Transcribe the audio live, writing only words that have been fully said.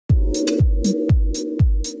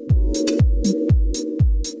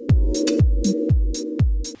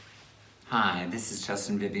this is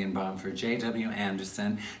Justin Vivian Bond for J.W.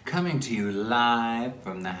 Anderson, coming to you live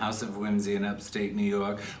from the House of Whimsy in upstate New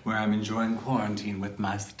York, where I'm enjoying quarantine with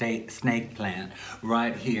my snake plant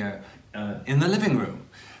right here in the living room.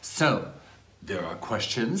 So, there are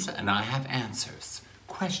questions and I have answers.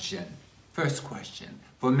 First question,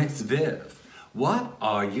 for Miss Viv. What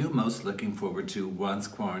are you most looking forward to once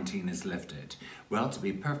quarantine is lifted? Well, to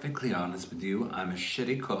be perfectly honest with you, I'm a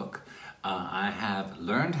shitty cook. I have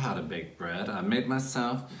learned how to bake bread. I made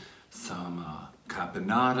myself some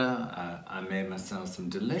caponata. I made myself some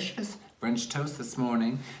delicious French toast this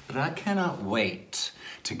morning, but I cannot wait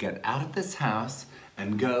to get out of this house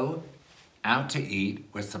and go out to eat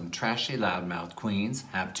with some trashy loudmouth queens,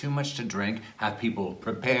 have too much to drink, have people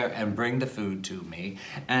prepare and bring the food to me,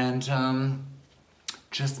 and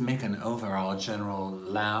just make an overall general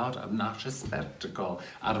loud, obnoxious spectacle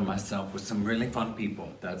out of myself with some really fun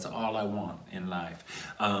people. That's all I want in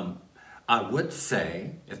life. I would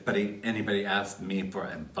say, if anybody asked me for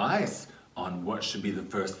advice on what should be the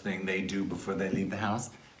first thing they do before they leave the house,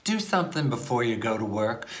 do something before you go to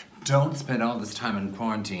work. Don't spend all this time in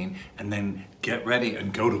quarantine and then get ready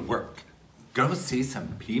and go to work. Go see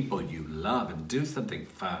some people you love and do something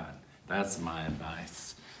fun. That's my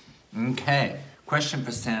advice. Okay. Question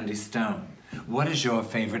for Sandy Stone. What is your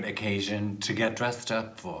favorite occasion to get dressed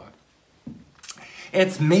up for?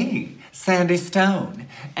 It's me, Sandy Stone.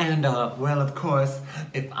 And, well, of course,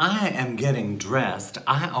 if I am getting dressed,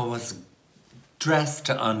 I always dress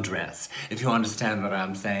to undress, if you understand what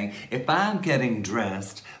I'm saying. If I'm getting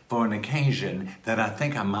dressed for an occasion that I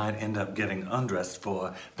think I might end up getting undressed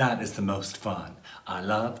for, that is the most fun. I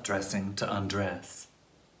love dressing to undress.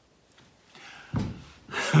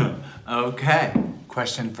 Okay,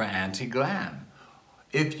 question for Auntie Glam.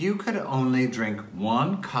 If you could only drink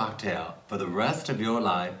one cocktail for the rest of your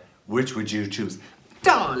life, which would you choose?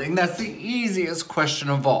 Darling, that's the easiest question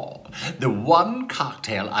of all. The one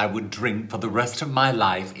cocktail I would drink for the rest of my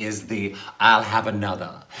life is the I'll have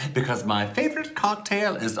another, because my favorite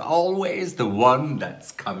cocktail is always the one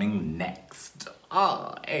that's coming next.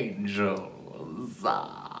 Ah, angels.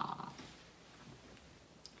 Ah.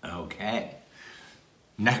 Okay.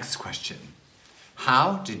 Next question.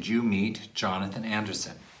 How did you meet Jonathan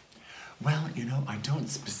Anderson? Well, you know, I don't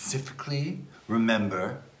specifically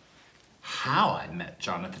remember how I met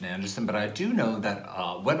Jonathan Anderson, but I do know that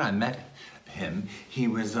when I met him, he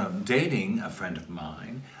was dating a friend of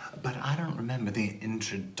mine, but I don't remember the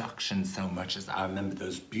introduction so much as I remember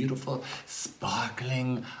those beautiful,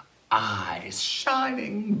 sparkling eyes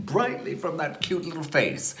shining brightly from that cute little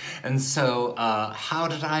face. And so, how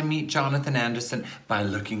did I meet Jonathan Anderson? By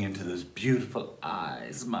looking into those beautiful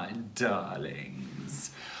eyes, my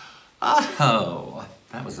darlings. Oh,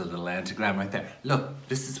 that was a little anti-glam right there. Look,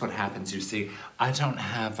 this is what happens, you see. I don't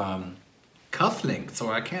have cufflinks,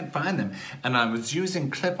 or I can't find them. And I was using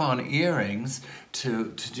clip-on earrings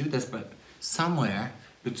to do this, but somewhere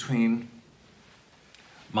between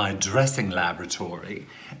my dressing laboratory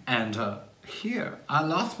and here, I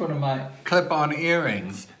lost one of my clip-on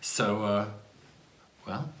earrings. So,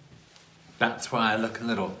 well, that's why I look a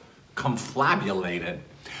little confabulated.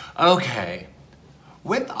 Okay,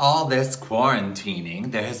 with all this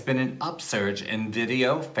quarantining, there has been an upsurge in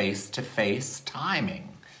video face-to-face timing.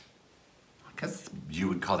 I guess you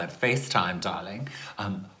would call that FaceTime, darling.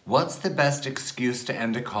 What's the best excuse to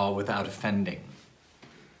end a call without offending?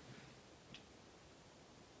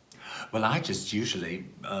 Well, I just usually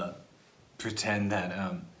pretend that,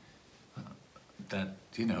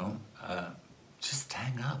 you know, just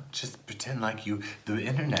hang up. Just pretend like the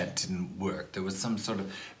internet didn't work. There was some sort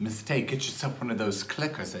of mistake. Get yourself one of those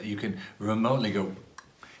clickers that you can remotely go,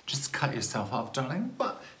 just cut yourself off, darling.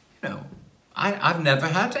 But, you know, I've never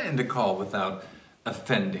had to end a call without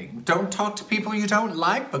offending. Don't talk to people you don't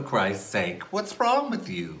like, for Christ's sake. What's wrong with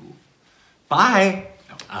you? Bye.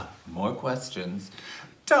 More questions.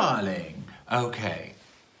 Darling, okay,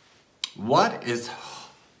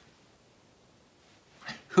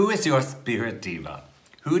 who is your spirit diva?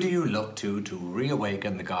 Who do you look to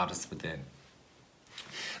reawaken the goddess within?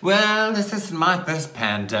 Well, this isn't my first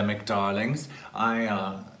pandemic, darlings. I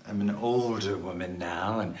am an older woman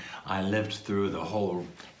now, and I lived through the whole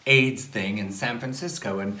AIDS thing in San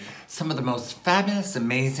Francisco, and some of the most fabulous,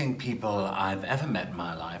 amazing people I've ever met in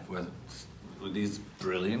my life were these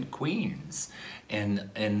brilliant queens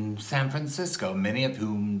in San Francisco, many of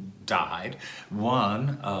whom died.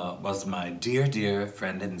 One was my dear, dear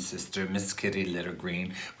friend and sister, Miss Kitty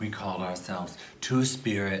Littergreen. We called ourselves Two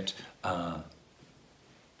Spirit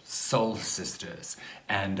Soul Sisters.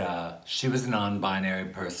 And she was a non-binary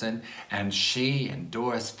person, and she and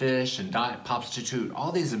Doris Fish and Diet Popstitute,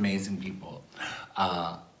 all these amazing people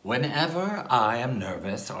Whenever I am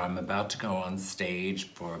nervous or I'm about to go on stage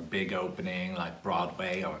for a big opening like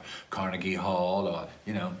Broadway or Carnegie Hall or,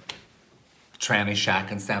 you know, Tranny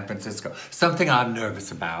Shack in San Francisco, something I'm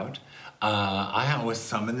nervous about, I always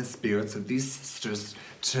summon the spirits of these sisters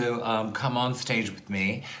to come on stage with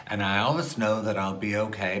me, and I always know that I'll be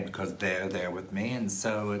okay because they're there with me, and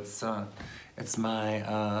so it's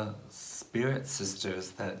my spirit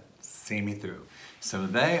sisters that see me through. So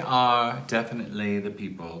they are definitely the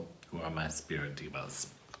people who are my spirit divas.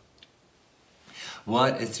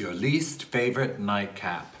 What is your least favorite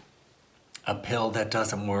nightcap? A pill that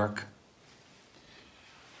doesn't work?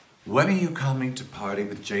 When are you coming to party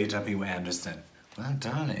with J.W. Anderson? Well,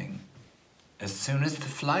 darling, as soon as the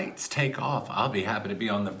flights take off, I'll be happy to be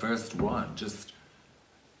on the first one. Just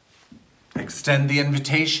extend the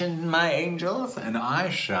invitation, my angels, and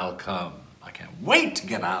I shall come. I can't wait to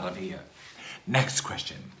get out of here. Next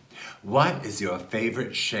question. What is your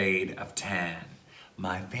favorite shade of tan?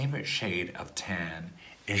 My favorite shade of tan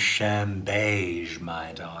is chambeige,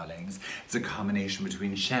 my darlings. It's a combination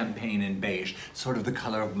between champagne and beige, sort of the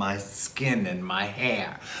color of my skin and my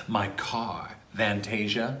hair. My car,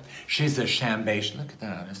 Vantasia, she's a chambeige. Look at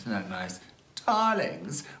that, isn't that nice?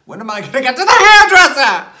 Darlings, when am I gonna get to the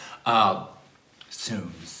hairdresser?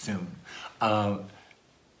 Soon.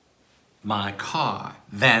 My car,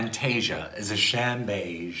 Vantasia, is a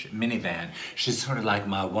chambeige minivan. She's sort of like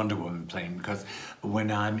my Wonder Woman plane because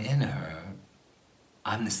when I'm in her,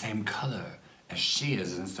 I'm the same color as she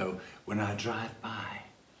is, and so when I drive by,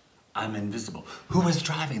 I'm invisible. Who was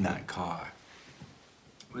driving that car?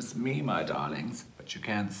 It was me, my darlings, but you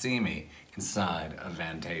can't see me inside a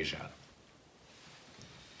Vantasia.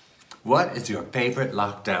 What is your favorite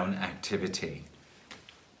lockdown activity?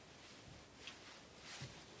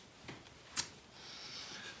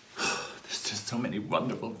 So many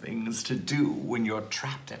wonderful things to do when you're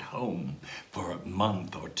trapped at home for a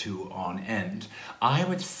month or two on end. I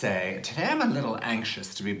would say, today I'm a little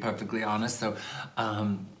anxious to be perfectly honest, so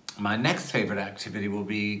my next favorite activity will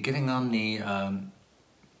be getting on the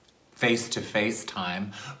face-to-face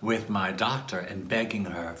time with my doctor and begging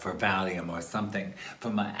her for Valium or something for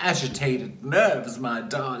my agitated nerves, my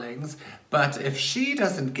darlings. But if she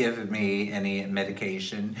doesn't give me any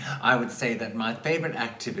medication, I would say that my favorite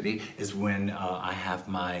activity is when I have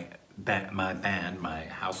my band, my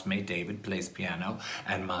housemate David plays piano,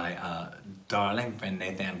 and my darling friend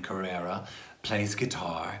Nathan Carrera plays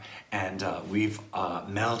guitar, and we've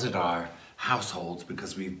melded our households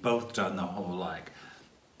because we've both done the whole like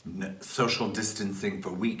social distancing for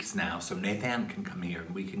weeks now, so Nathan can come here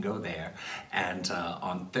and we can go there, and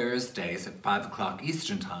on Thursdays at 5 o'clock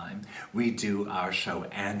Eastern time we do our show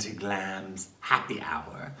Anti-Glam's Happy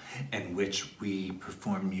Hour, in which we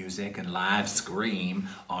perform music and live scream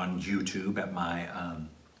on YouTube at my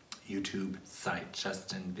YouTube site,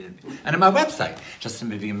 Justin Vivian, and at my website,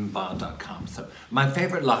 justinvivianbond.com. So my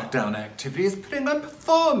favorite lockdown activity is putting on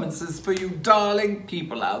performances for you darling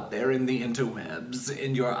people out there in the interwebs,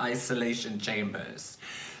 in your isolation chambers.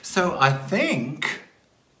 So I think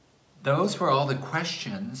those were all the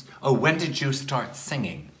questions. Oh, when did you start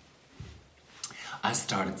singing? I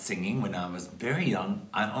started singing when I was very young.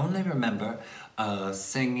 I only remember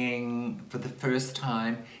singing for the first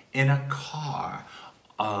time in a car.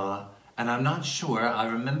 And I'm not sure, I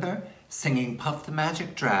remember singing Puff the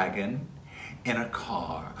Magic Dragon in a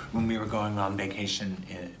car when we were going on vacation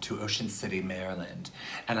to Ocean City, Maryland.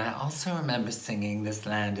 And I also remember singing This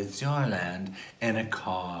Land Is Your Land in a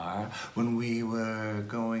car when we were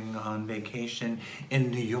going on vacation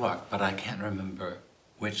in New York, but I can't remember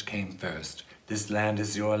which came first, This Land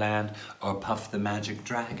Is Your Land or Puff the Magic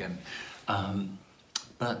Dragon.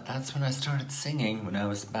 But that's when I started singing, when I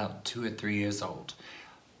was about 2 or 3 years old.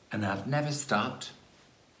 And I've never stopped,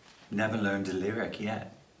 never learned a lyric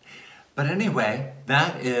yet. But anyway,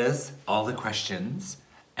 that is all the questions.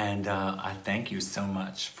 And I thank you so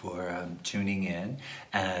much for tuning in.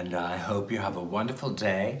 And I hope you have a wonderful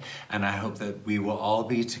day. And I hope that we will all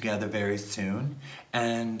be together very soon.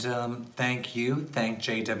 And thank you, thank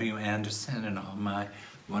J.W. Anderson and all my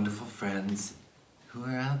wonderful friends who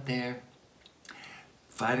are out there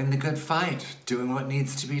fighting the good fight, doing what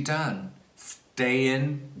needs to be done. Stay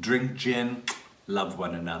in, drink gin, love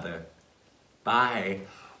one another. Bye.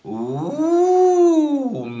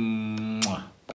 Ooh.